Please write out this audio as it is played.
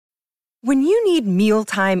When you need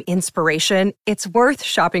mealtime inspiration, it's worth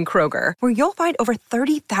shopping Kroger, where you'll find over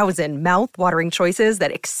 30,000 mouth-watering choices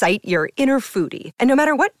that excite your inner foodie. And no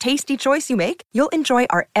matter what tasty choice you make, you'll enjoy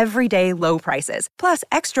our everyday low prices, plus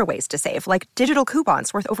extra ways to save, like digital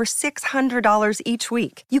coupons worth over $600 each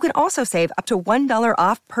week. You can also save up to $1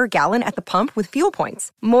 off per gallon at the pump with fuel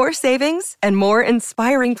points. More savings and more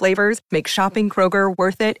inspiring flavors make shopping Kroger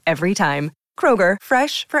worth it every time. Kroger,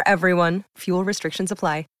 fresh for everyone. Fuel restrictions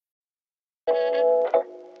apply.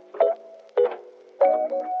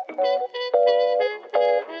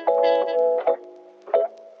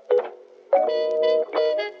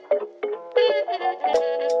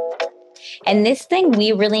 And this thing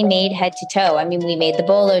we really made head to toe. I mean, we made the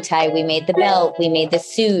bolo tie, we made the belt, we made the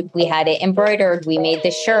suit, we had it embroidered, we made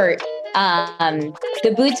the shirt.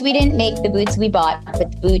 The boots we didn't make, the boots we bought, but the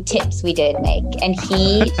boot tips we did make. And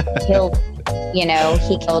he killed,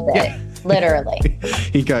 he killed it. Yeah. Literally.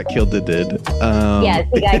 He got killed it did. Yes,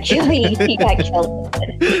 he got killed. He got killed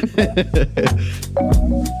it did.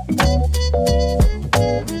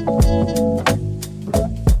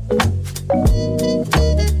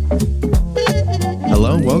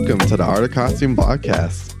 Hello and welcome to the Art of Costume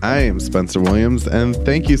Podcast. I am Spencer Williams, and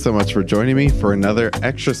thank you so much for joining me for another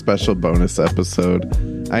extra special bonus episode.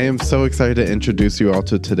 I am so excited to introduce you all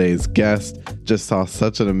to today's guest. Just saw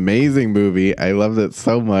such an amazing movie. I loved it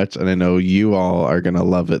so much, and I know you all are going to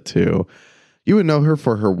love it too. You would know her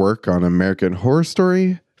for her work on American Horror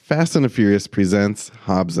Story, Fast and the Furious Presents,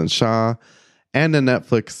 Hobbs and Shaw, and the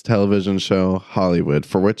Netflix television show Hollywood,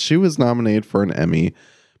 for which she was nominated for an Emmy.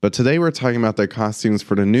 But today we're talking about the costumes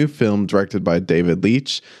for the new film directed by David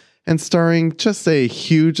Leitch and starring just a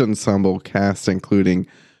huge ensemble cast, including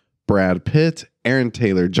Brad Pitt, Aaron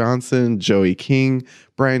Taylor Johnson, Joey King,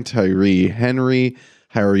 Brian Tyree Henry,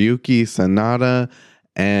 Haruki Sanada,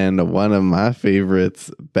 and one of my favorites,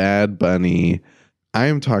 Bad Bunny. I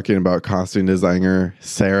am talking about costume designer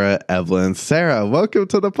Sarah Evelyn. Sarah, welcome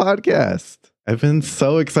to the podcast. I've been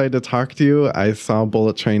so excited to talk to you. I saw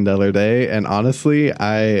Bullet Train the other day, and honestly,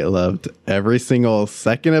 I loved every single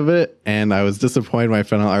second of it, and I was disappointed when I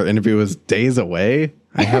found out our interview was days away.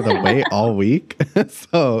 I had to wait all week.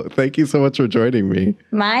 So thank you so much for joining me.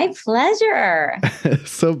 My pleasure.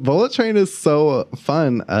 So Bullet Train is so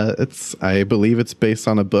fun. I believe it's based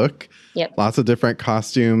on a book. Yep. Lots of different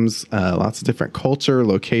costumes, lots of different culture,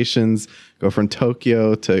 locations, go from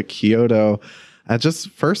Tokyo to Kyoto. Just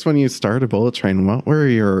first, when you started Bullet Train, what were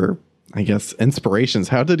your, inspirations?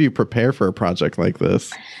 How did you prepare for a project like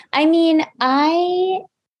this? I mean, I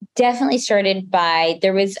definitely started by,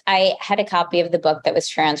 I had a copy of the book that was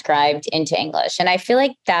transcribed into English. And I feel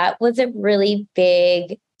like that was a really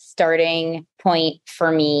big starting point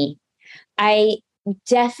for me. I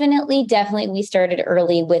definitely, we started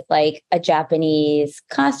early with like a Japanese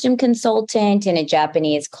costume consultant and a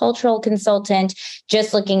Japanese cultural consultant,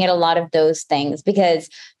 just looking at a lot of those things because,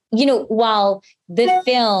 while the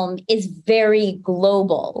film is very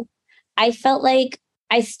global, I felt like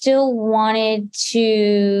I still wanted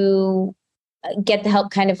to get the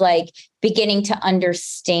help kind of like beginning to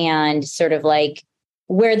understand sort of like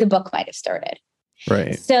where the book might have started.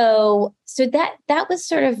 Right. So that was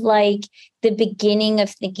sort of like the beginning of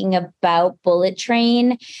thinking about Bullet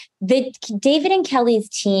Train. David and Kelly's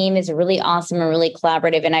team is really awesome and really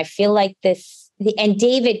collaborative. And I feel like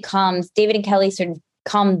David and Kelly sort of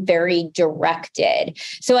come very directed.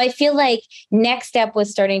 So I feel like next step was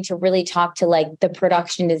starting to really talk to like the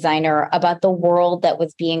production designer about the world that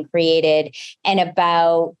was being created and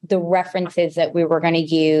about the references that we were going to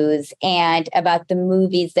use and about the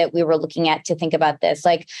movies that we were looking at to think about this.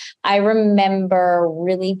 Like I remember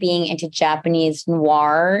really being into Japanese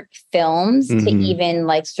noir films to even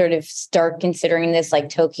like sort of start considering this, like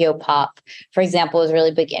Tokyo Pop, for example, was a really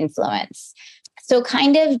big influence. So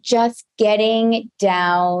kind of just getting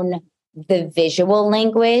down the visual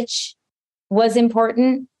language was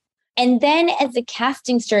important. And then as the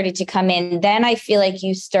casting started to come in, then I feel like you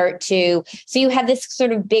have this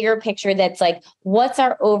sort of bigger picture that's like, what's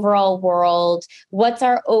our overall world? What's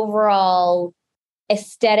our overall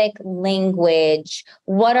aesthetic language?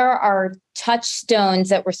 What are our touchstones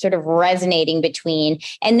that we're sort of resonating between?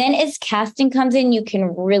 And then as casting comes in, you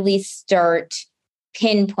can really start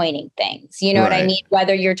pinpointing things. You know what I mean?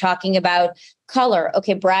 Whether you're talking about color.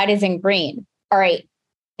 Okay, Brad is in green. All right.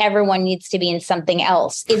 Everyone needs to be in something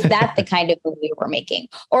else. Is that the kind of movie we're making?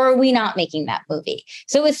 Or are we not making that movie?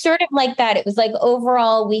 So it was sort of like that. It was like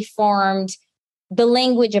overall, we formed the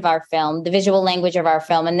language of our film, the visual language of our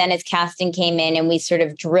film. And then as casting came in and we sort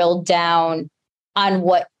of drilled down on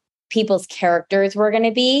what people's characters were going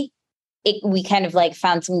to be, we kind of like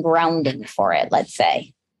found some grounding for it, let's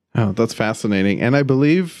say. Oh, that's fascinating. And I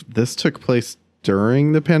believe this took place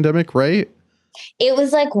during the pandemic, right? It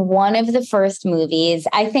was like one of the first movies,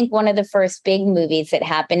 I think one of the first big movies that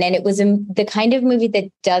happened. And it was the kind of movie that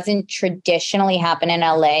doesn't traditionally happen in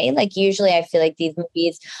LA. Like usually I feel like these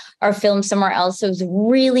movies are filmed somewhere else. So it was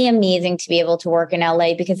really amazing to be able to work in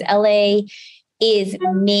LA because LA is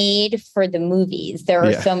made for the movies. There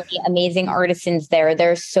are so many amazing artisans there. There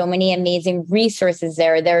are so many amazing resources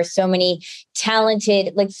there. There are so many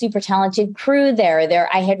talented, like super talented crew there.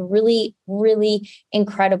 I had really, really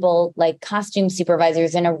incredible like costume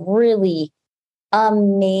supervisors and a really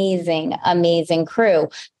amazing, amazing crew.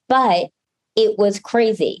 But it was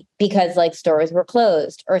crazy because like stores were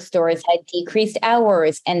closed or stores had decreased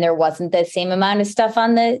hours and there wasn't the same amount of stuff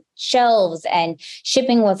on the shelves and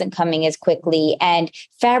shipping wasn't coming as quickly and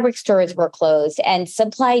fabric stores were closed and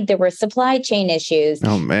there were supply chain issues.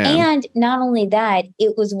 Oh man. And not only that,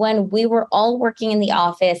 it was when we were all working in the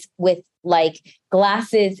office with like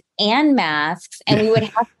glasses and masks and we would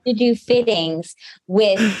have to do fittings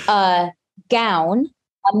with a gown,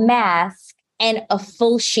 a mask, and a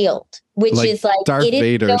full shield, which like is like Darth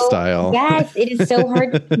Vader style. Yes, it is so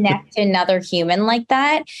hard to connect to another human like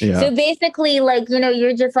that. Yeah. So basically, like,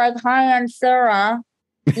 you're just like, hi, I'm Sarah,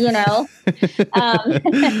 Nice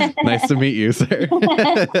to meet you, sir.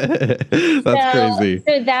 That's crazy.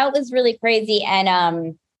 So that was really crazy.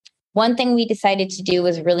 And one thing we decided to do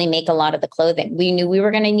was really make a lot of the clothing. We knew we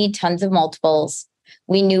were going to need tons of multiples.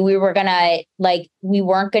 We knew we weren't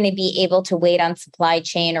going to be able to wait on supply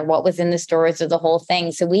chain or what was in the stores or the whole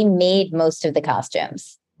thing. So we made most of the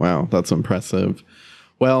costumes. Wow, that's impressive.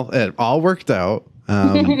 Well, it all worked out.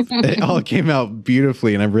 It all came out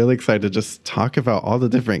beautifully. And I'm really excited to just talk about all the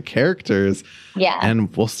different characters. Yeah.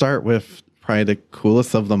 And we'll start with probably the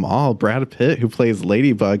coolest of them all, Brad Pitt, who plays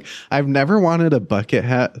Ladybug. I've never wanted a bucket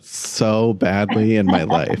hat so badly in my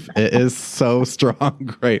life. It is so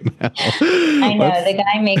strong right now. I know, the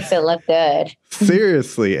guy makes it look good.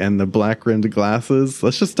 Seriously, and the black rimmed glasses.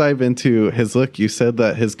 Let's just dive into his look. You said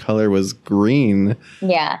that his color was green.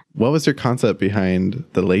 Yeah. What was your concept behind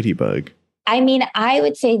the Ladybug? I mean, I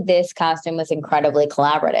would say this costume was incredibly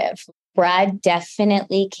collaborative. Brad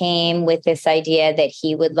definitely came with this idea that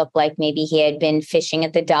he would look like maybe he had been fishing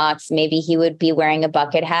at the docks. Maybe he would be wearing a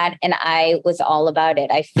bucket hat. And I was all about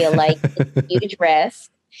it. I feel like it's a huge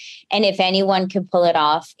risk. And if anyone could pull it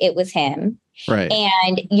off, it was him. Right.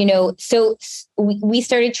 And, so we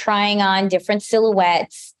started trying on different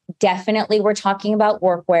silhouettes. Definitely we're talking about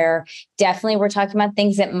workwear. Definitely we're talking about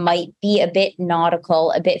things that might be a bit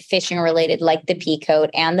nautical, a bit fishing related, like the pea coat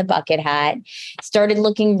and the bucket hat. Started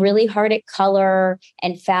looking really hard at color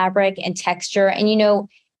and fabric and texture. And,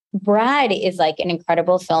 Brad is like an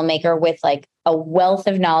incredible filmmaker with like a wealth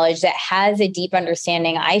of knowledge that has a deep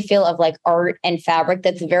understanding, I feel, of like art and fabric.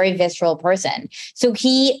 That's a very visceral person. So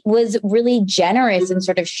he was really generous in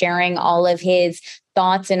sort of sharing all of his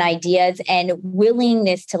thoughts and ideas and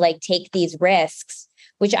willingness to like take these risks,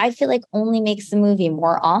 which I feel like only makes the movie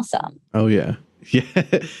more awesome. Oh, yeah. Yeah,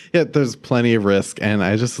 there's plenty of risk. And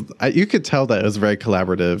you could tell that it was very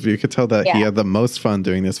collaborative. You could tell that he had the most fun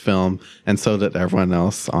doing this film. And so did everyone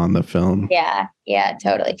else on the film. Yeah,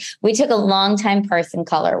 totally. We took a long time person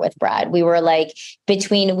color with Brad. We were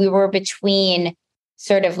between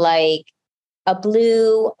sort of like a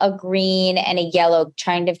blue, a green, and a yellow,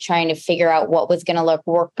 trying to figure out what was going to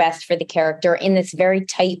work best for the character in this very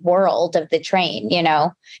tight world of the train,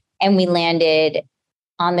 and we landed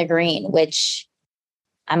on the green, which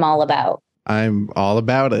I'm all about. I'm all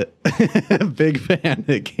about it. Big fan.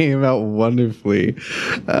 It came out wonderfully.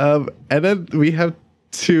 And then we have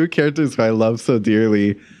two characters who I love so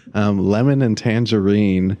dearly, Lemon and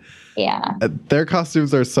Tangerine. Yeah. Their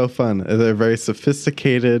costumes are so fun. They're very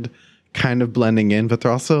sophisticated, kind of blending in, but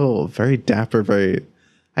they're also very dapper, very,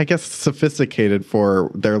 I guess, sophisticated for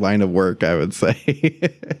their line of work, I would say.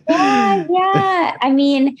 Yeah. I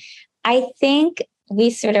mean, I think we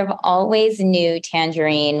sort of always knew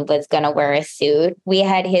Tangerine was going to wear a suit. We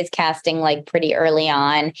had his casting like pretty early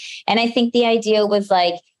on. And I think the idea was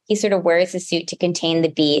like, he sort of wears a suit to contain the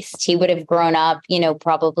beast. He would have grown up,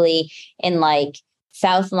 probably in like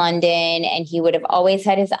South London, and he would have always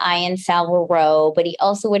had his eye in Savile Row, but he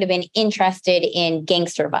also would have been interested in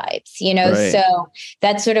gangster vibes, Right. So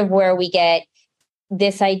that's sort of where we get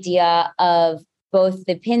this idea of both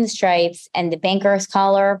the pinstripes and the banker's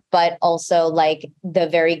collar, but also like the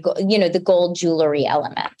the gold jewelry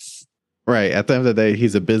elements. Right. At the end of the day,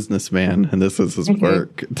 he's a businessman, and this is his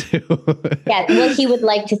work too. Yeah. Well, he would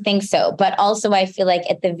like to think so. But also, I feel like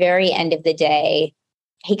at the very end of the day,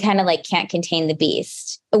 he kind of like can't contain the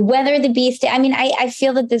beast. Whether the beast, I mean, I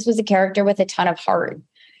feel that this was a character with a ton of heart.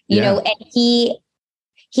 you know, and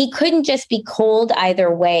he couldn't just be cold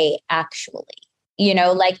either way, actually. You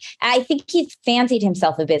know, like I think he fancied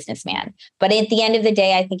himself a businessman, but at the end of the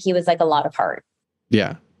day, I think he was like a lot of heart.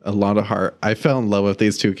 Yeah, a lot of heart. I fell in love with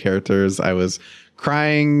these two characters. I was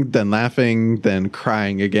crying, then laughing, then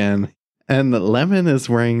crying again. And Lemon is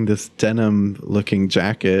wearing this denim looking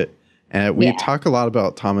jacket. And we talk a lot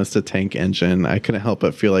about Thomas the Tank Engine. I couldn't help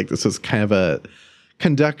but feel like this was kind of a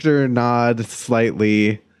conductor nod,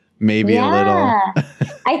 slightly, maybe a little.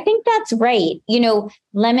 I think that's right. You know,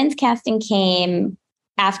 Lemon's casting came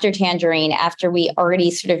after Tangerine, after we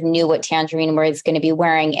already sort of knew what Tangerine was going to be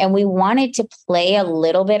wearing. And we wanted to play a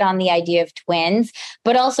little bit on the idea of twins,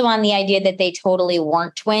 but also on the idea that they totally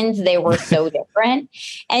weren't twins. They were so different.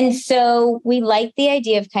 And so we liked the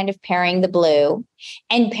idea of kind of pairing the blue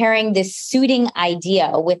and pairing this suiting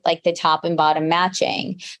idea with like the top and bottom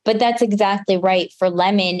matching. But that's exactly right. For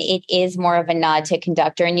Lemon, it is more of a nod to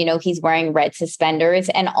conductor. And, you know, he's wearing red suspenders.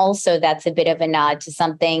 And also that's a bit of a nod to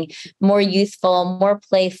something more youthful, more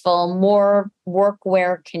playful, more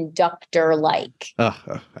workwear conductor-like.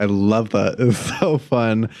 Oh, I love that. It's so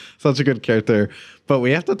fun. Such a good character. But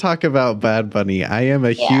we have to talk about Bad Bunny. I am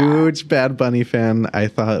a huge Bad Bunny fan. I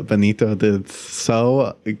thought Benito did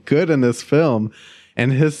so good in this film,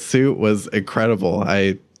 and his suit was incredible.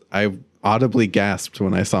 I audibly gasped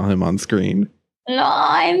when I saw him on screen. No,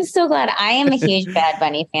 I'm so glad. I am a huge Bad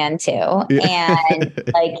Bunny fan too. And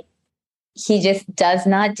like, he just does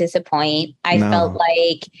not disappoint. I felt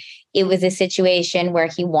like it was a situation where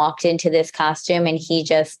he walked into this costume and he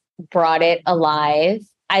just brought it alive.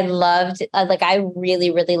 I loved, I really,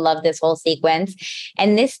 really loved this whole sequence.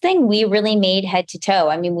 And this thing we really made head to toe.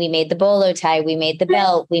 I mean, we made the bolo tie, we made the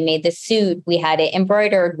belt, we made the suit, we had it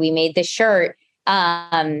embroidered, we made the shirt.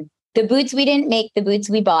 The boots we didn't make, the boots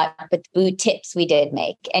we bought, but the boot tips we did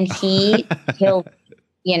make. And he killed,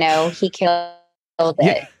 he killed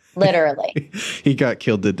it. Literally. He got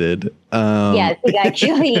killed. It did. Yes, he got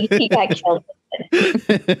killed. He got killed.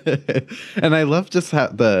 And I love just how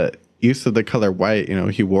the use of the color white,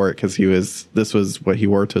 he wore it because this was what he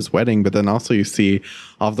wore to his wedding. But then also you see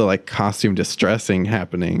all of the like costume distressing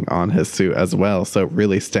happening on his suit as well. So it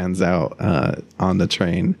really stands out on the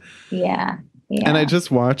train. Yeah. And I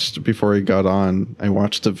just watched, before we got on, I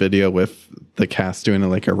watched a video with the cast doing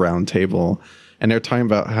like a round table. And they're talking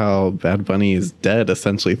about how Bad Bunny is dead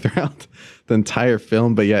essentially throughout the entire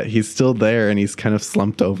film, but yet he's still there and he's kind of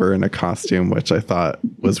slumped over in a costume, which I thought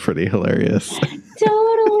was pretty hilarious.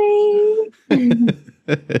 Totally.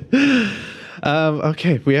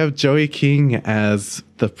 Okay, we have Joey King as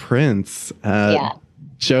the prince.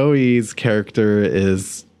 Joey's character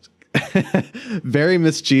is very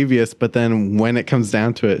mischievous, but then when it comes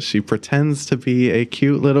down to it, she pretends to be a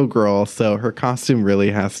cute little girl. So her costume really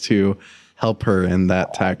has to help her in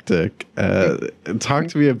that tactic. Talk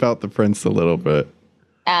to me about the prince a little bit.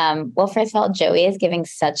 Well, first of all, Joey is giving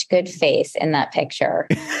such good face in that picture.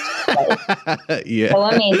 So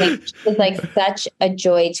amazing. She's like such a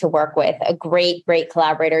joy to work with. A great, great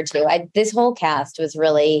collaborator too. This whole cast was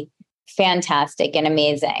really fantastic and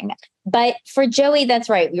amazing. But for Joey, that's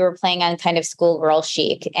right. We were playing on kind of schoolgirl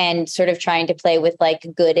chic and sort of trying to play with like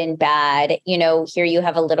good and bad. Here you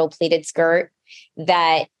have a little pleated skirt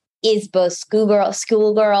that is both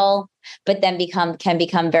schoolgirl, but then can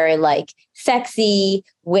become very like sexy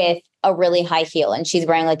with a really high heel. And she's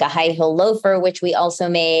wearing like a high heel loafer, which we also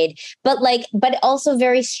made, but also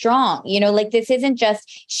very strong, like this isn't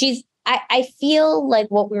just, I feel like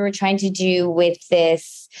what we were trying to do with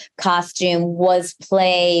this costume was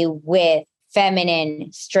play with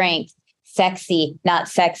feminine strength, sexy, not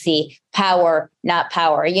sexy, power, not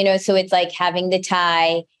power, so it's like having the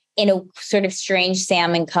tie in a sort of strange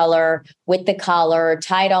salmon color with the collar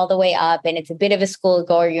tied all the way up. And it's a bit of a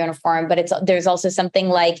schoolgirl uniform, but there's also something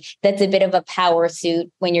like that's a bit of a power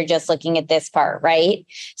suit when you're just looking at this part, right?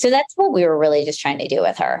 So that's what we were really just trying to do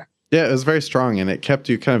with her. Yeah, it was very strong, and it kept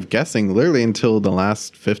you kind of guessing literally until the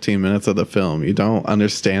last 15 minutes of the film. You don't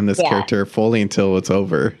understand this character fully until it's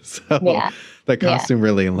over. So the costume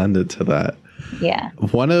really lended to that. Yeah.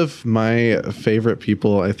 One of my favorite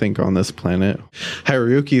people, I think, on this planet,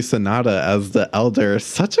 Haruki Sanada as the elder,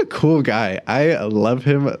 such a cool guy. I love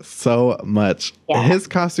him so much. Yeah. His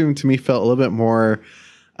costume to me felt a little bit more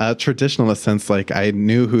traditional in a sense. Like I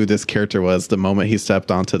knew who this character was the moment he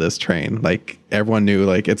stepped onto this train. Like everyone knew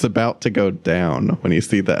like it's about to go down when you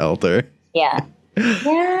see the elder. Yeah.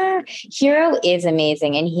 Yeah, Hiro is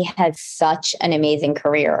amazing and he had such an amazing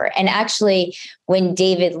career. And when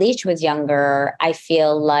David Leitch was younger, I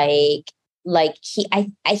feel like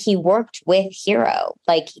he worked with Hiro.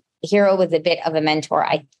 Like Hiro was a bit of a mentor,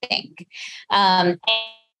 I think.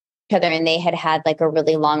 other, and they had like a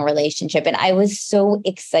really long relationship. And I was so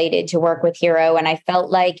excited to work with Hero. And I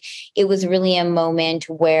felt like it was really a moment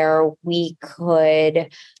where we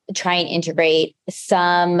could try and integrate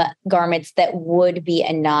some garments that would be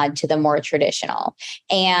a nod to the more traditional.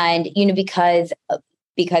 And,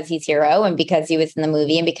 because he's Hero and because he was in the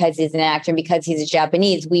movie and because he's an actor and because he's a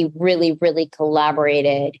Japanese, we really, really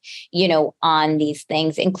collaborated, on these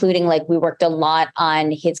things, including like we worked a lot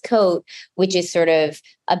on his coat, which is sort of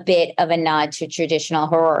a bit of a nod to traditional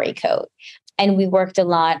Harori coat. And we worked a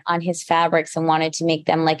lot on his fabrics and wanted to make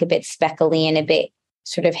them like a bit speckly and a bit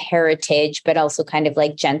sort of heritage, but also kind of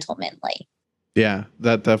like gentlemanly. Yeah,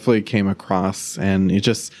 that definitely came across, and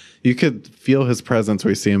you could feel his presence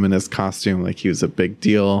where you see him in his costume, like he was a big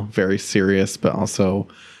deal, very serious, but also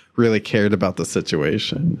really cared about the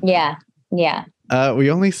situation. Yeah. We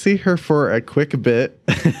only see her for a quick bit,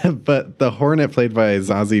 but the Hornet played by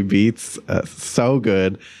Zazie Beetz, so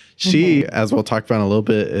good. She, as we'll talk about in a little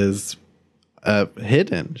bit, is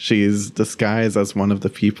hidden. She's disguised as one of the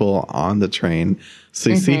people on the train.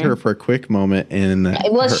 So you see her for a quick moment in...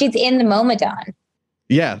 she's in the Momodon.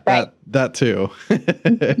 Yeah, right. that too.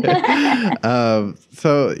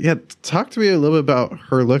 So yeah, talk to me a little bit about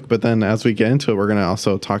her look, but then as we get into it, we're going to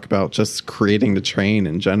also talk about just creating the train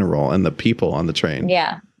in general and the people on the train.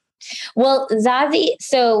 Yeah. Well, Zazie,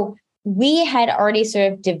 so we had already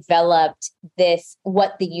sort of developed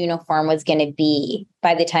what the uniform was going to be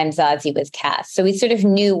by the time Zazie was cast. So we sort of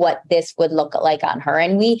knew what this would look like on her.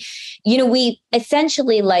 And we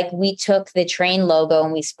essentially we took the train logo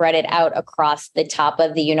and we spread it out across the top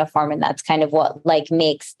of the uniform. And that's kind of what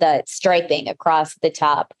makes the striping across the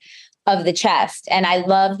top of the chest. And I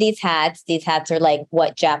love these hats. These hats are like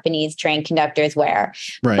what Japanese train conductors wear.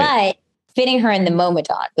 Right. But fitting her in the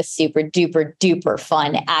Momodon was super duper duper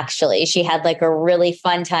fun. Actually, she had like a really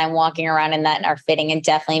fun time walking around in that in our fitting and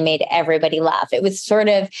definitely made everybody laugh. It was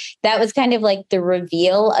that was kind of like the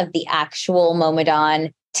reveal of the actual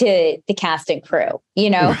Momodon to the cast and crew,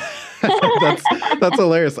 That's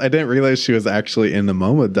hilarious. I didn't realize she was actually in the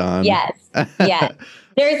Momodon. Yes. Yeah.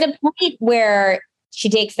 There's a point where she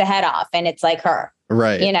takes the head off and it's like her.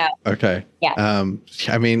 Right. Okay. Yeah.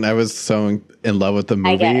 I mean, I was so in love with the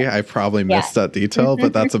movie. I probably missed that detail,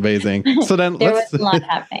 but that's amazing. So then there was a lot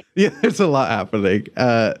happening. Yeah, there's a lot happening.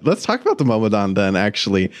 Let's talk about the Momodon then,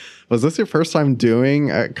 actually. Was this your first time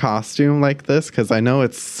doing a costume like this? Because I know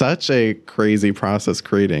it's such a crazy process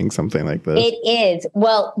creating something like this. It is.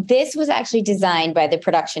 Well, this was actually designed by the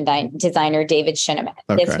production designer, David Shineman.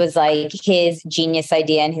 Okay. This was like his genius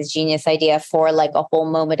idea and his genius idea for like a whole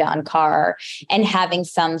Momodon car and having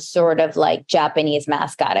some sort of like Japanese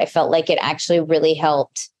mascot. I felt like it actually really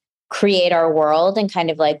helped create our world and kind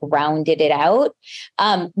of like rounded it out.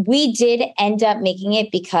 We did end up making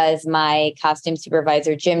it because my costume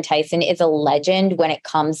supervisor, Jim Tyson, is a legend when it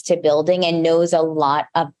comes to building and knows a lot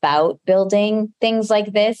about building things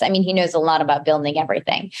like this. I mean, he knows a lot about building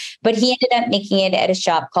everything, but he ended up making it at a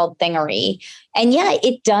shop called Thingery. And yeah,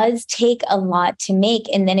 it does take a lot to make.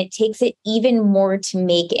 And then it takes it even more to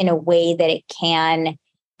make in a way that it can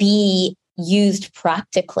be used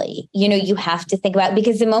practically. You have to think about,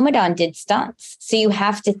 because the Momodon did stunts. So you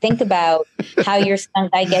have to think about how your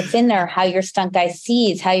stunt guy gets in there, how your stunt guy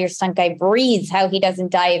sees, how your stunt guy breathes, how he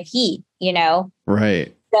doesn't die of heat,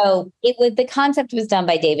 Right. So the concept was done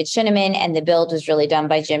by David Shineman and the build was really done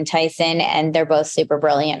by Jim Tyson, and they're both super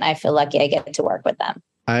brilliant. I feel lucky I get to work with them.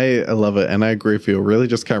 I love it. And I agree with you. It really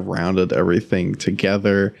just kind of rounded everything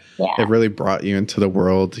together. Yeah. It really brought you into the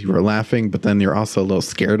world. You were laughing, but then you're also a little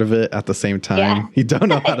scared of it at the same time. Yeah. You don't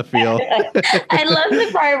know how to feel. I love the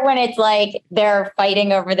part when it's like they're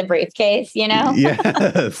fighting over the briefcase,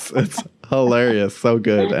 Yes. It's hilarious. So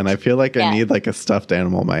good. And I feel like I need like a stuffed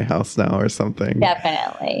animal in my house now or something.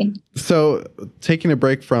 Definitely. So taking a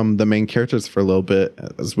break from the main characters for a little bit,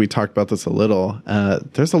 as we talked about this a little,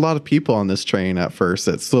 there's a lot of people on this train at first.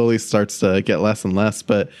 It slowly starts to get less and less,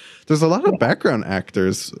 but there's a lot of background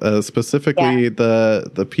actors, specifically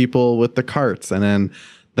the people with the carts. And then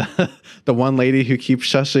the one lady who keeps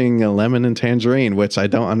shushing a Lemon and Tangerine, which I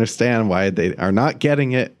don't understand why they are not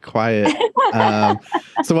getting it quiet.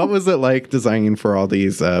 So what was it like designing for all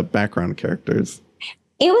these background characters?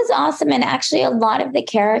 It was awesome. And actually, a lot of the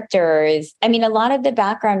characters, a lot of the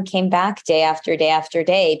background came back day after day after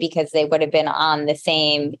day because they would have been on the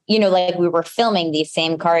same, like we were filming these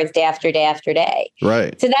same cars day after day after day.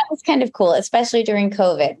 Right. So that was kind of cool, especially during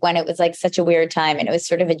COVID when it was like such a weird time. And it was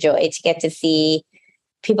sort of a joy to get to see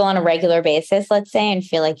people on a regular basis, let's say, and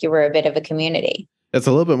feel like you were a bit of a community. It's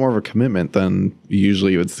a little bit more of a commitment than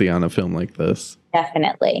usually you would see on a film like this.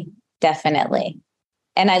 Definitely.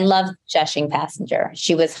 And I loved Jushing Passenger.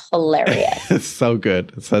 She was hilarious. It's so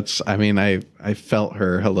good. I felt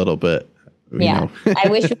her a little bit. Yeah. I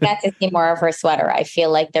wish we got to see more of her sweater. I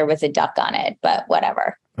feel like there was a duck on it, but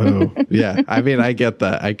whatever. Oh, yeah. I mean, I get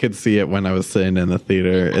that. I could see it when I was sitting in the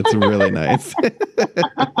theater. It's really nice.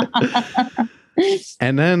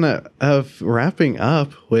 And then wrapping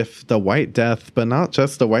up with the White Death, but not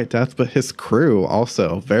just the White Death, but his crew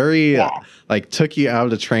also. Very, took you out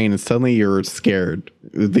of the train and suddenly you're scared.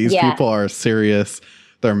 These people are serious.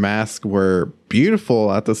 Their masks were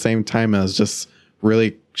beautiful at the same time as just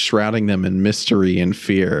really shrouding them in mystery and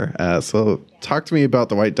fear. So talk to me about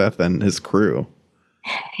the White Death and his crew.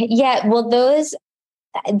 Yeah, well,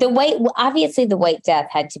 obviously the White Death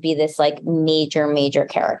had to be this like major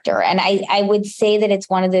character. And I would say that it's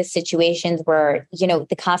one of those situations where,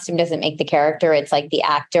 the costume doesn't make the character. It's like the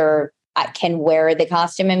actor can wear the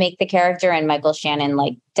costume and make the character. And Michael Shannon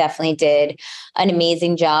definitely did an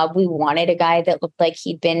amazing job. We wanted a guy that looked like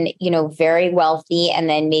he'd been, very wealthy and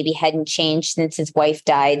then maybe hadn't changed since his wife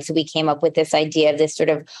died. So we came up with this idea of this sort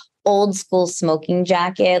of old school smoking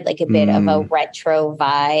jacket, like a bit of a retro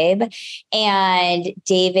vibe. And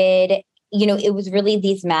David, it was really,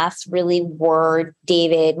 these masks really were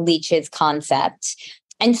David Leitch's concept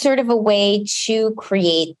and sort of a way to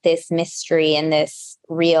create this mystery and this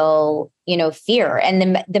real, fear.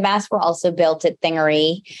 And the masks were also built at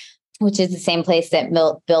Thingery, which is the same place that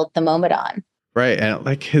built the Myrmidon. Right. And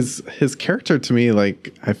his character to me, I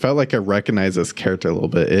felt like I recognized this character a little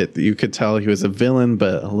bit. You could tell he was a villain,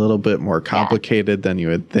 but a little bit more complicated than you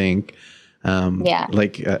would think.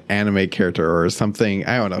 Like an anime character or something.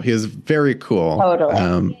 I don't know. He was very cool.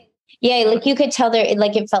 Totally. You could tell there,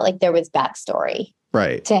 it felt like there was backstory.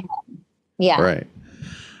 Right. To him. Yeah. Right.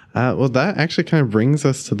 Well, that actually kind of brings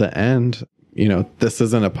us to the end. This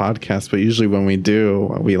isn't a podcast, but usually when we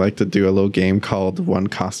do, we like to do a little game called One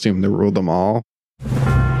Costume to Rule Them All.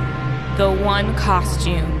 The one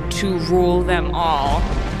costume to rule them all.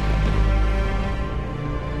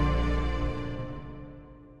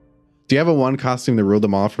 Do you have a one costume to rule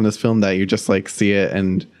them all from this film that you just see it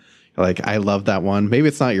and I love that one? Maybe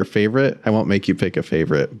it's not your favorite. I won't make you pick a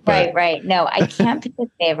favorite. But... Right. No, I can't pick a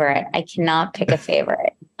favorite. I cannot pick a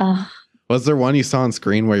favorite. Was there one you saw on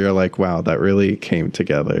screen where you're like, wow, that really came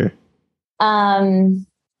together? They're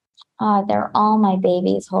all my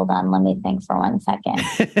babies. Hold on. Let me think for 1 second.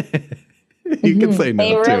 You can say no.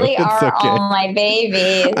 They really are all my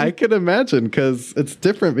babies. I can imagine because it's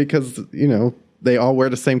different because, they all wear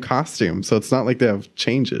the same costume. So it's not like they have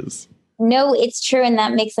changes. No, it's true. And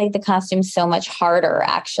that makes the costume so much harder,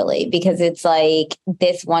 actually, because it's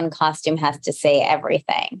this one costume has to say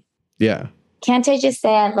everything. Yeah. Can't I just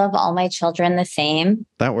say I love all my children the same?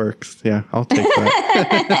 That works. Yeah, I'll take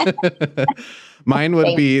that. Mine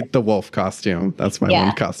would be the wolf costume. That's my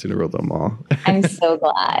one costume to rule them all. I'm so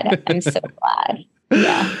glad.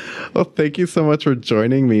 Yeah. Well, thank you so much for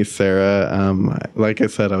joining me, Sarah. Like I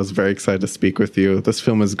said, I was very excited to speak with you. This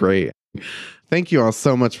film is great. Thank you all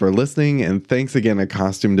so much for listening. And thanks again to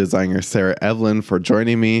costume designer Sarah Evelyn for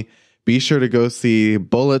joining me. Be sure to go see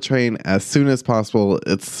Bullet Train as soon as possible.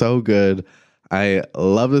 It's so good. I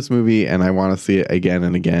love this movie and I want to see it again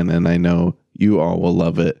and again. And I know you all will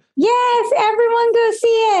love it. Yes, everyone go see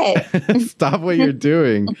it. Stop what you're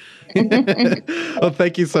doing. Well,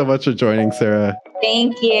 thank you so much for joining, Sarah.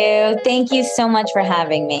 Thank you. Thank you so much for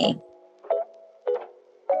having me.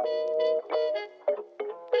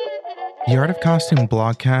 The Art of Costume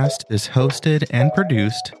blogcast is hosted and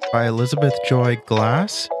produced by Elizabeth Joy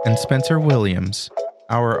Glass and Spencer Williams.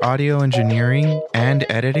 Our audio engineering and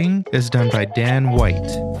editing is done by Dan White.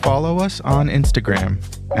 Follow us on Instagram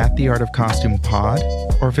at The Art of Costume Pod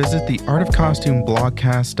or visit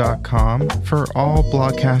theartofcostumeblogcast.com for all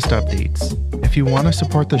blogcast updates. If you want to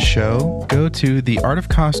support the show, go to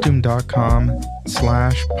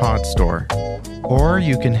theartofcostume.com/podstore. Or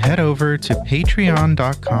you can head over to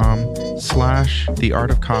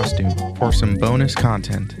patreon.com/theartofcostume for some bonus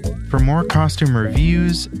content. For more costume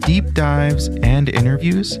reviews, deep dives, and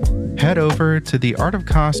interviews, head over to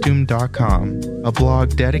theartofcostume.com, a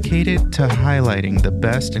blog dedicated to highlighting the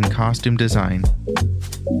best in costume design.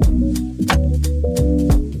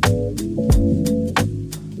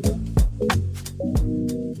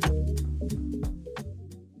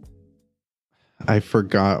 I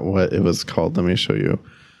forgot what it was called. Let me show you.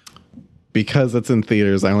 Because it's in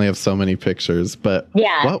theaters, I only have so many pictures. But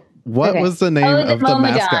what was the name of the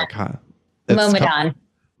mascot? Myrmidon.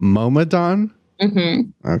 Myrmidon? Mm-hmm.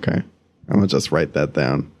 Okay. I'm going to just write that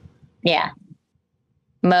down. Yeah.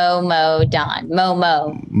 Mo-mo-don.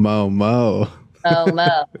 Mo-mo. Mo-mo.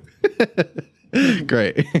 Mo-mo.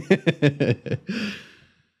 Great.